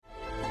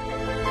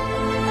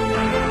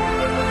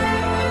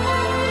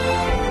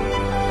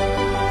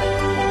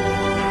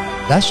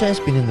Lasher has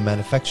been in the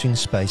manufacturing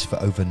space for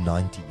over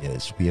 90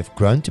 years. We have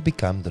grown to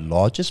become the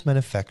largest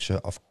manufacturer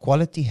of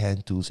quality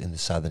hand tools in the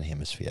Southern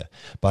Hemisphere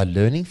by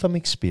learning from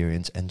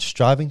experience and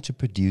striving to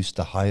produce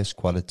the highest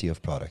quality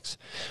of products.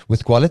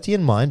 With quality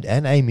in mind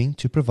and aiming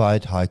to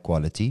provide high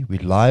quality,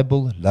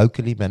 reliable,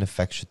 locally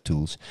manufactured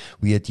tools,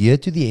 we adhere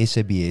to the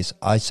SABS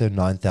ISO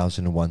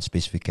 9001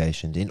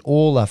 specifications in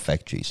all our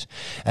factories.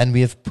 And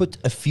we have put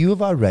a few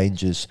of our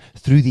ranges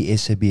through the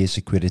SABS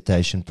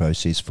accreditation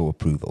process for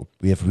approval.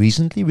 We have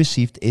recently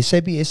received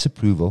SABS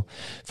approval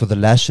for the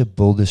Lasher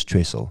Builders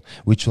Trestle,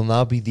 which will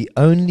now be the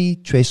only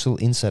trestle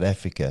in South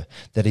Africa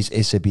that is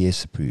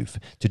SABS approved.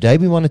 Today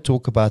we want to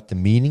talk about the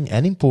meaning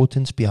and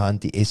importance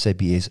behind the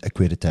SABS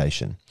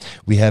accreditation.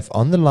 We have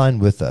on the line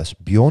with us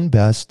Bjorn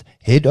Bast,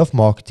 Head of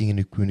Marketing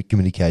and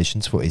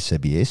Communications for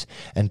SABS,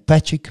 and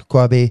Patrick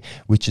Kwabe,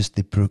 which is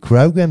the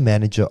Program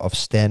Manager of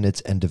Standards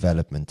and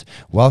Development.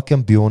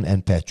 Welcome Bjorn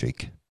and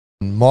Patrick.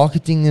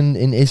 Marketing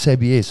in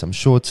SABS, I'm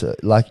sure it's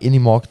like any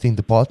marketing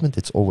department,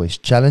 it's always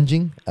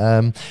challenging.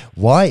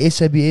 Why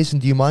SABS, and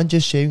do you mind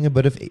just sharing a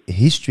bit of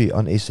history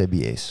on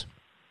SABS?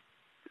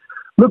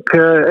 Look,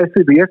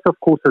 SABS, of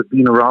course, has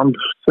been around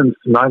since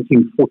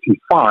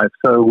 1945,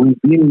 so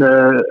we've been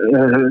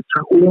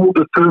through all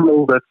the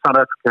turmoil that South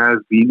Africa has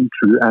been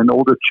through and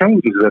all the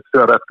changes that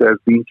South Africa has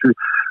been through.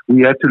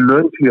 We had to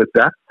learn to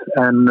adapt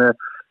and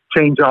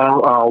change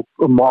our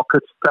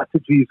market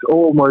strategies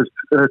almost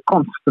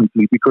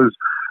constantly, because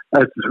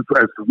as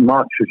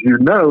much as you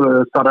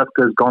know, South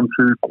Africa has gone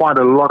through quite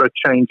a lot of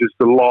changes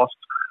the last,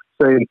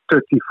 say,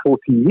 30, 40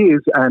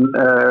 years, and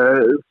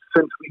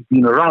since we've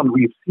been around,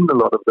 we've seen a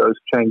lot of those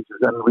changes,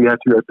 and we had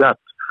to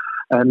adapt.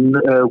 And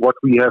what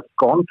we have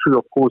gone through,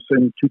 of course,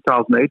 in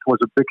 2008 was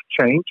a big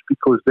change,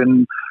 because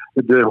then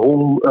the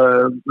whole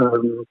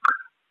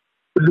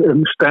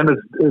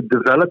standards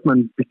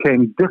development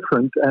became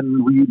different,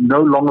 and we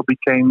no longer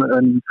became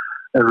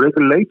a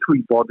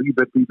regulatory body,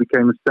 but we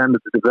became a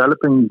standards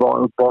developing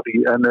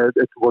body, and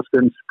it was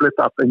then split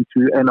up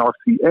into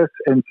NRCS,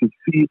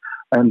 NCC,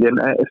 and then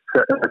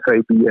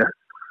SABS.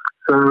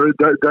 So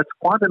that's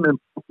quite an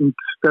important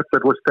step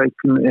that was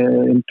taken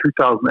in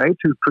 2008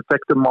 to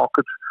protect the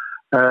market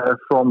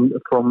from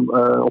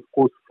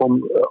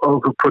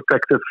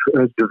overprotective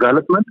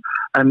development,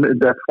 and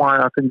that's why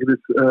I think it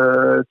is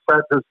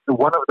sad as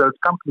one of those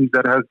companies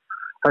that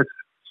has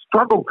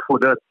struggled for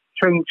that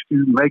change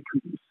to make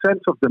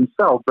sense of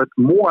themselves. But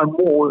more and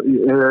more,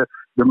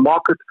 the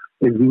market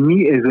is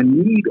in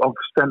need of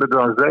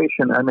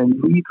standardization and in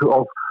need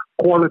of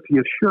quality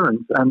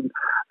assurance, and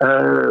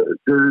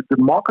the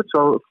markets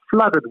are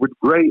flooded with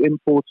grey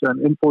imports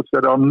and imports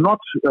that are not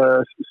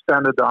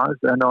standardized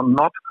and are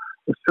not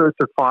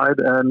certified,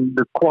 and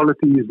the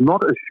quality is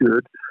not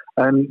assured.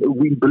 And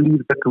we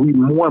believe that we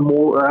more and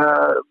more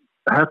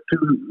have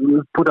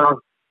to put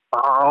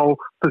our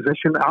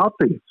position out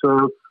there.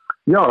 So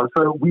yeah,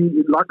 so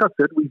we, like I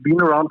said, we've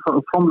been around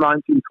from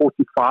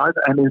 1945,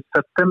 and in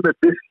September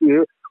this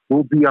year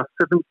will be our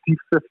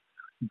 75th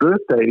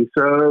birthday.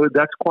 So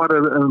that's quite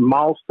a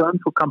milestone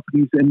for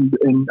companies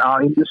in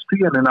our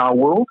industry and in our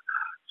world.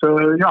 So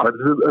yeah,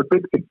 it's a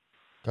big thing.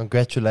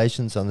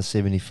 Congratulations on the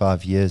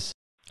 75 years.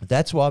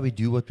 That's why we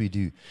do what we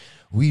do.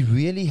 We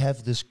really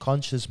have this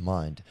conscious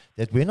mind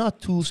that when our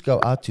tools go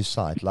out to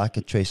site, like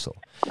a trestle,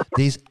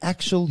 there's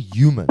actual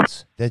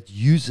humans that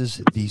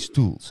uses these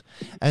tools.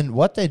 And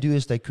what they do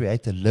is they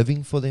create a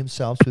living for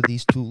themselves with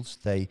these tools.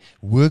 They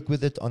work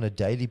with it on a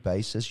daily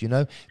basis. You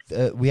know,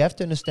 we have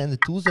to understand the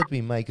tools that we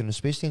make, and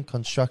especially in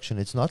construction,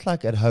 it's not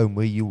like at home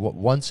where you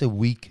once a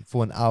week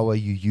for an hour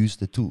you use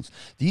the tools.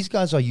 These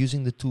guys are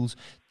using the tools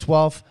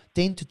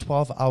 10 to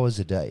 12 hours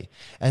a day.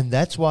 And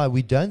that's why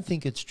we don't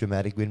think it's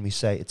dramatic when we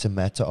say it's a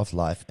matter of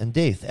life and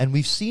death. And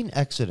we've seen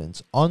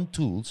accidents on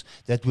tools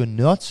that were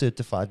not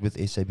certified with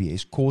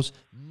SABS cause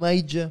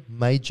major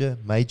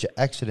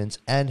accidents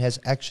and has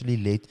actually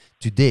led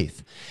to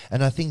death.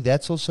 And I think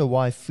that's also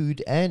why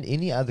food and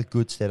any other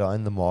goods that are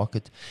in the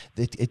market,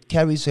 that it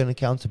carries an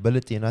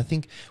accountability. And I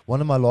think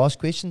one of my last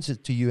questions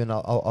to you, and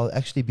I'll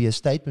actually be a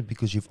statement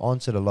because you've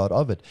answered a lot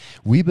of it.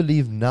 We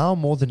believe now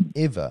more than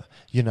ever,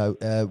 you know,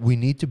 we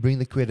need to bring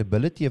the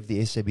credibility of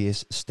the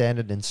SABS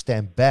standard and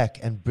stamp back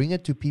and bring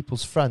it to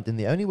people's front. And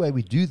the only way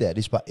we do that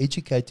is by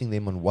educating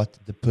them on what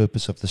the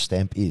purpose of the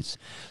stamp is.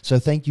 So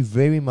thank you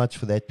very much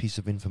for that piece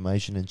of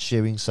information and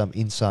sharing some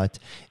insight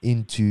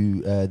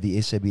into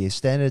the SABS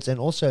standards and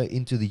also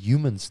into the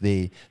humans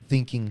there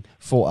thinking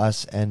for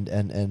us and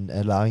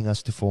allowing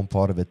us to form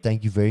part of it.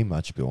 Thank you very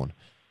much, Bjorn.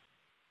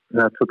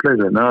 That's a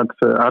pleasure. No,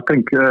 I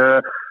think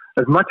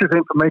as much as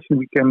information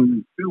we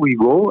can do, we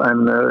will,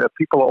 and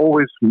people are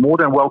always more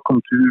than welcome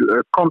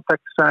to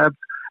contact SABS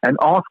and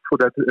ask for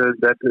that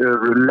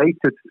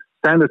related,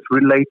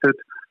 standards-related,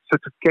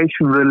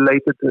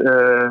 certification-related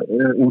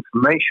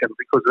information,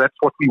 because that's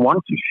what we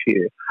want to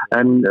share.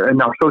 And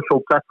in our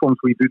social platforms,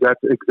 we do that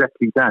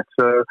exactly that.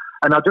 So,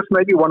 and I just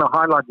maybe want to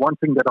highlight one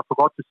thing that I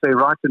forgot to say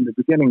right in the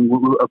beginning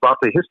about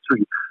the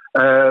history.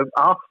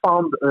 I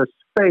found a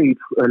spade,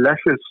 a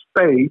Lasher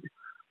spade,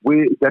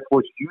 that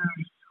was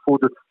used for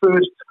the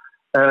first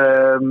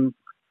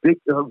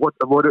what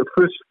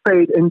first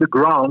spade in the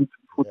ground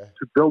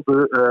to build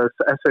the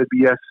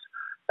SABS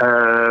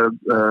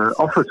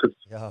offices.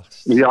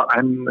 Yeah,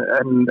 and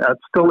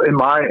still in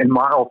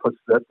my office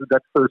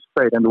that first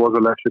spade, and there was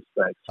a lasher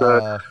spade.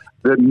 So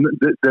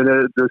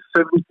the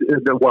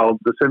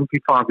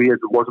 75 years,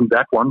 it wasn't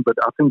that one, but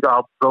I think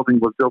our building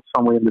was built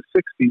somewhere in the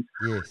 60s.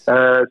 Yes. So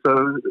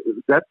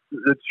that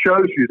it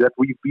shows you that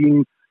we've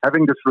been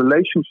having this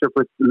relationship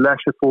with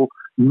Lasher for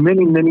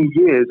many, many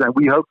years, and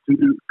we hope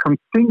to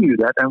continue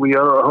that, and we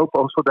hope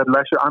also that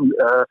Lasher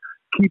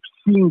keeps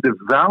seeing the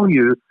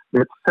value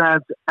that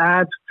SADS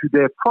adds to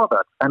their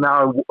product. And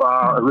I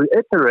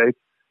reiterate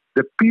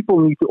that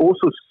people need to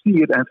also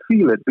see it and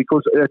feel it,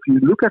 because if you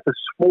look at the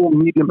small,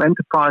 medium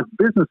enterprise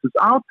businesses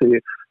out there,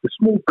 the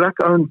small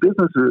black-owned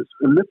businesses,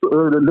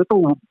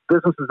 little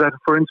businesses that,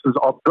 for instance,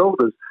 are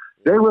builders,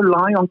 they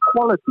rely on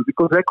quality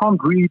because they can't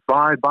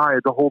buy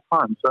the whole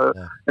time. So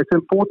it's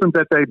important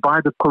that they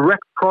buy the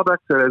correct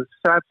product that is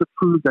SADS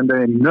approved, and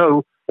they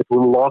know it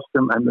will last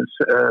them, and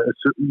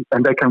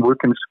they can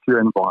work in a secure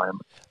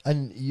environment.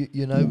 And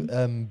you know,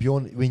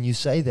 Bjorn, when you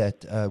say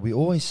that, we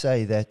always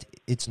say that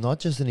it's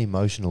not just an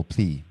emotional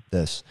plea.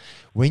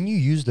 When you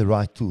use the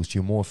right tools,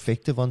 you're more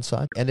effective on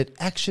site, and it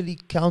actually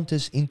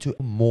counters into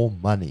more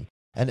money.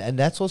 And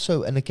that's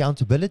also an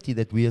accountability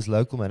that we as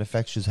local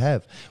manufacturers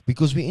have,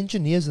 because we're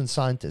engineers and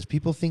scientists.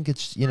 People think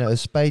it's, you know, a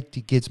spade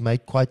gets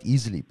made quite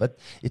easily, but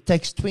it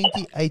takes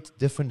 28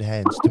 different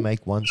hands to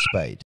make one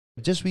spade.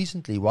 Just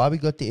recently, why we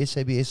got the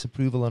SABS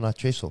approval on our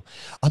trestle,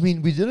 I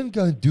mean, we didn't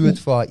go and do it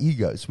for our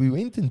egos. We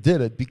went and did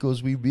it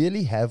because we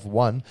really have,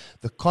 one,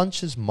 the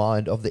conscious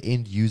mind of the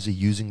end user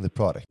using the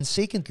product. And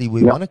secondly,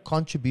 we want to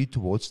contribute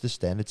towards the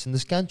standards in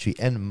this country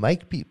and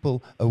make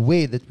people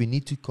aware that we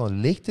need to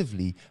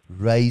collectively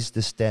raise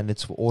the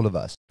standards for all of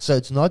us. So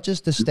it's not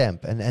just a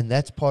stamp, and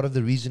that's part of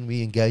the reason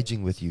we're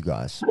engaging with you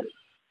guys.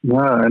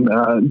 Yeah, and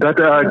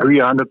that I agree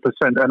 100%.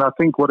 And I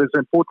think what is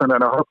important,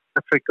 and I hope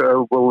Patrick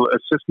will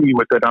assist me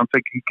with that, I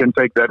think he can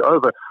take that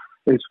over,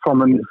 is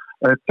from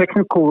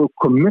technical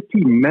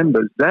committee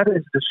members. That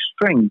is the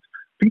strength.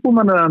 People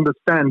want to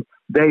understand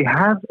they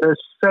have a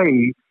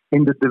say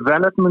in the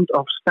development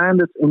of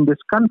standards in this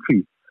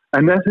country.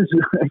 And that is,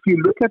 if you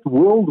look at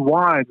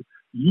worldwide,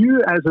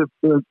 you as a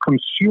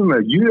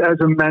consumer, you as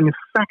a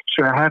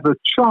manufacturer have a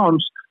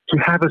chance to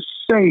have a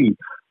say.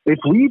 If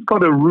we've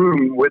got a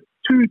room with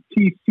 2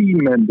 TC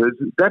members,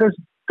 that is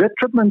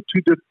detriment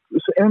to the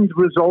end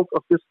result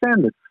of the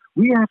standard.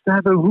 We have to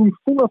have a room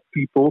full of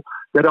people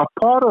that are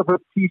part of a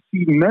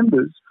TC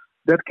members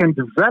that can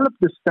develop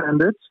the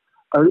standards,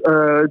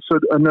 so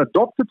an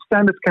adopted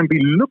standard can be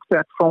looked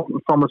at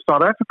from a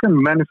South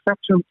African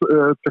manufacturing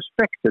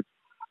perspective.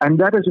 And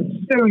that is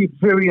very,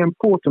 very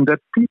important that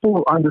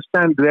people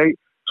understand today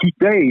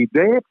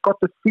they have got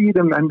the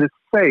freedom and the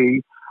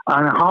say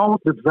and how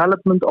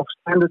development of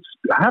standards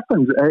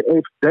happens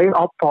if they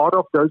are part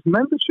of those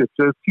memberships,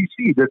 the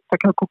TC, the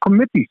technical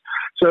committees.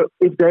 So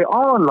if they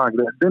are like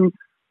that, then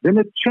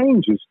it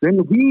changes.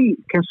 Then we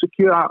can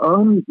secure our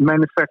own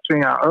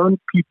manufacturing, our own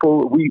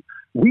people.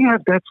 We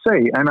have that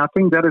say, and I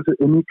think that is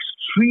an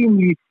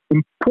extremely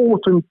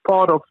important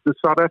part of the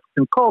South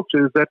African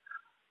culture, is that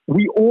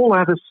we all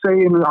have a say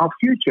in our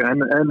future,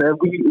 and I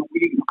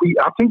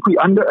think we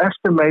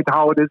underestimate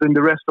how it is in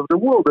the rest of the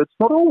world. It's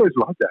not always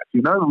like that,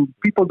 you know.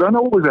 People don't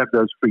always have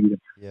those freedoms.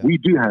 Yeah. We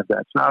do have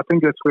that, so I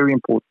think that's very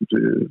important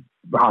to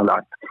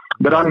highlight.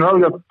 But I know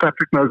that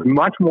Patrick knows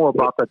much more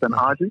about that than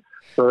I do.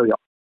 So yeah,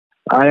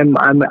 I'm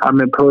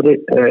a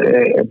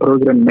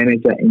program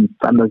manager in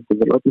standards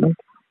development.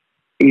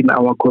 In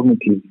our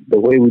committee, the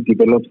way we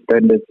develop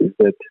standards is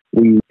that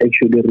we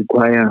actually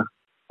require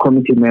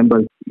committee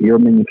members, your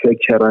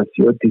manufacturers,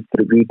 your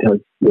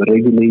distributors, your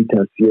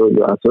regulators, your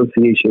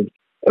associations,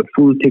 a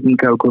full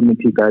technical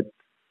committee that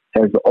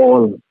has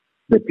all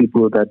the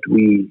people that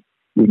we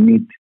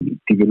need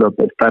to develop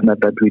a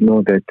standard that we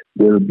know that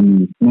will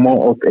be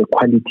more of a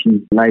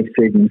quality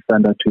life-saving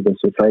standard to the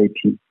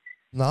society.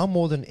 Now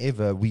more than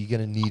ever, we're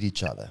going to need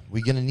each other.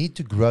 We're going to need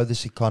to grow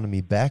this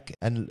economy back,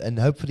 and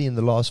hopefully in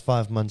the last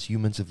 5 months,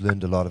 humans have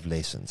learned a lot of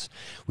lessons.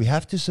 We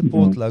have to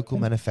support local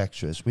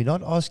manufacturers. We're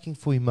not asking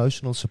for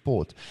emotional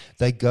support.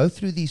 They go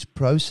through these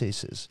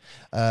processes,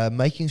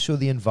 making sure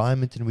the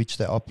environment in which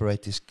they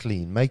operate is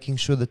clean, making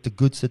sure that the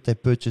goods that they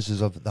purchase is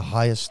of the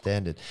highest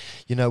standard.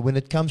 You know, when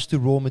it comes to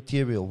raw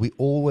material, we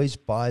always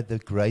buy the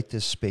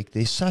greatest spec.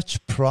 There's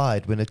such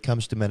pride when it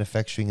comes to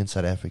manufacturing in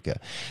South Africa.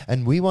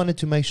 And we wanted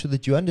to make sure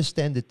that you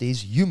understand that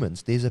there's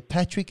humans, there's a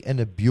Patrick and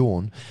a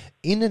Bjorn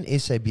in an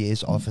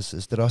SABS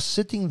offices that are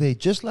sitting there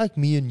just like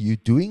me and you,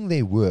 doing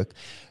their work,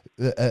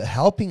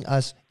 helping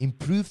us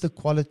improve the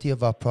quality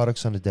of our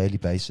products on a daily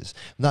basis.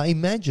 Now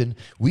imagine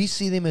we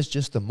see them as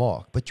just a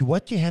mark, but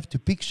what you have to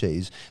picture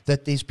is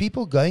that there's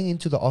people going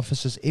into the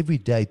offices every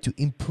day to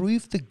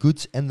improve the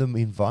goods and the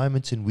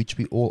environments in which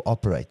we all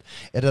operate.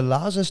 It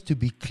allows us to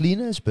be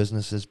cleaner as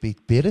businesses, be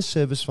better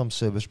service from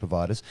service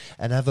providers,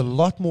 and have a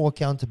lot more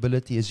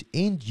accountability as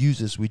end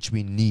users, which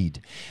which we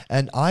need.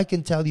 And I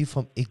can tell you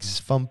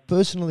from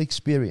personal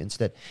experience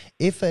that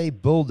if a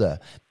builder,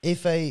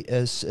 if a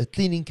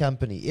cleaning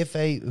company, if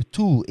a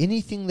tool,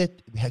 anything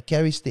that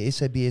carries the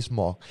SABS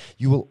mark,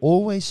 you will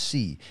always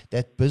see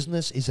that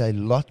business is a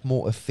lot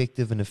more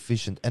effective and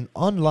efficient. And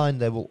online,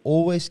 they will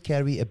always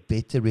carry a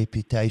better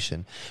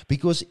reputation,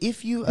 because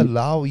if you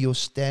allow your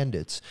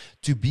standards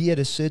to be at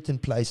a certain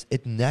place,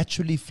 it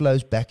naturally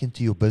flows back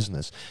into your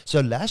business. So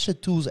Lasher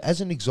Tools,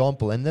 as an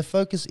example, and the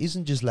focus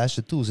isn't just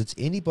Lasher Tools, it's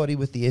anybody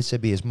with the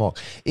SABS mark.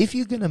 If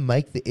you're going to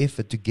make the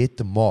effort to get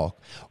the mark,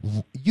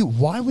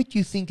 why would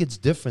you think it's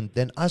different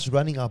than us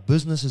running our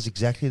businesses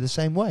exactly the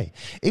same way?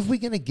 If we're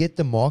going to get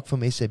the mark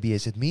from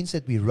SABS, it means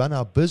that we run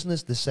our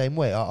business the same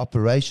way, our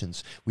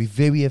operations. We're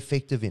very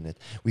effective in it.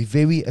 We're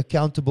very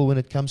accountable when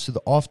it comes to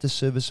the after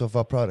service of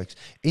our products.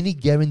 Any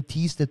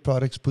guarantees that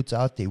products puts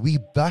out there, we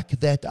back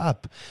that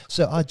up.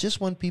 So I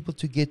just want people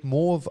to get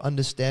more of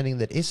understanding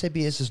that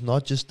SABS is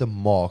not just a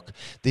mark.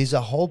 There's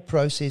a whole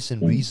process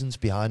and reasons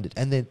behind it,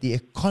 and that the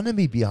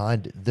economy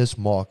behind this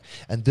mark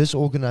and this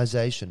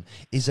organization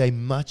is a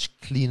much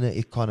cleaner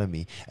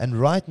economy. And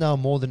right now,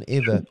 more than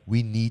ever,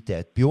 we need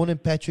that. Bjorn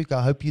and Patrick,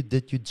 I hope you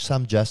did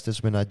some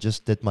justice when I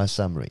just did my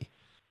summary.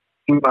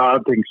 No, I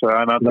think so,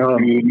 and I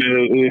think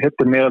you hit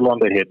the nail on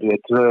the head.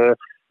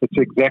 It's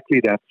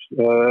exactly that.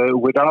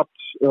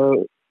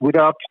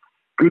 Without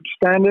good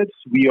standards,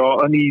 we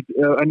are only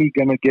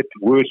going to get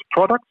worse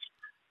products,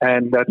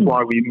 and that's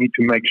why we need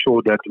to make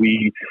sure that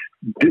we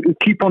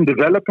keep on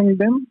developing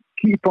them,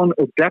 keep on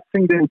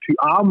adapting them to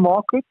our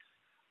market,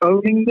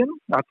 owning them.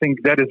 I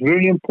think that is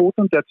very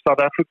important, that South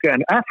Africa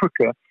and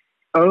Africa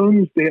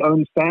owns their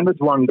own standards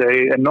one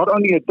day, and not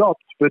only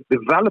adopts but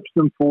develops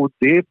them for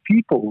their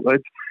people.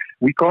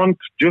 We can't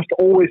just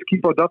always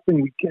keep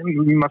adopting.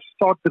 We must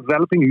start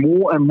developing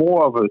more and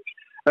more of it.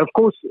 Of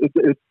course,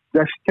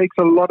 that takes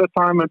a lot of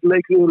time. It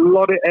takes a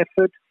lot of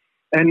effort,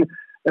 and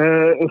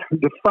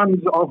the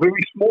funds are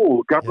very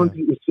small. Government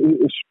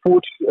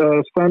supports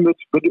standards,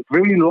 but it's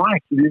very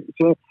light.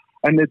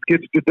 And it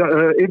gets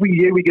every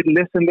year we get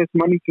less and less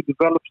money to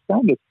develop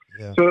standards.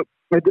 Yeah. So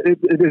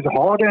it is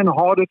harder and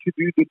harder to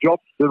do the job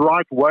the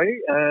right way,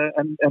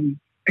 and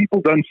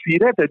people don't see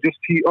that. They just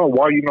see, oh,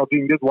 why are you not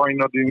doing this? Why are you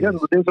not doing that?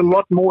 But there's a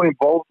lot more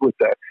involved with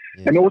that.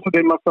 Yeah. And also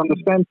they must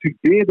understand, to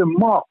bear the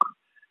mark,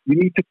 you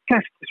need to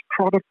test this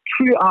product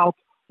throughout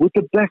with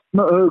the best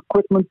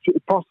equipment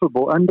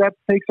possible, and that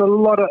takes a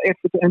lot of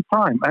effort and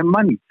time and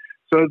money.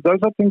 So those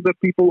are things that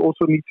people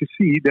also need to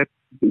see, that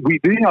we're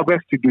doing our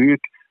best to do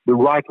it the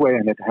right way,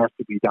 and it has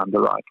to be done the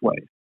right way.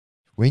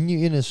 When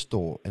you're in a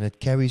store and it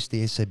carries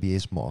the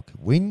SABS mark,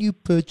 when you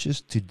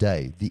purchase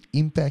today, the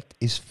impact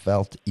is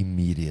felt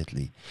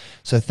immediately.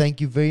 So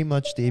thank you very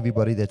much to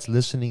everybody that's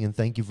listening, and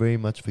thank you very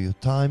much for your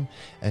time.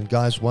 And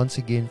guys, once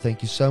again,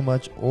 thank you so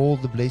much. All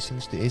the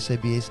blessings to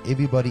SABS,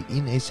 everybody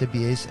in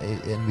SABS,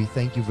 and we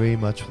thank you very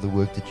much for the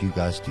work that you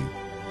guys do.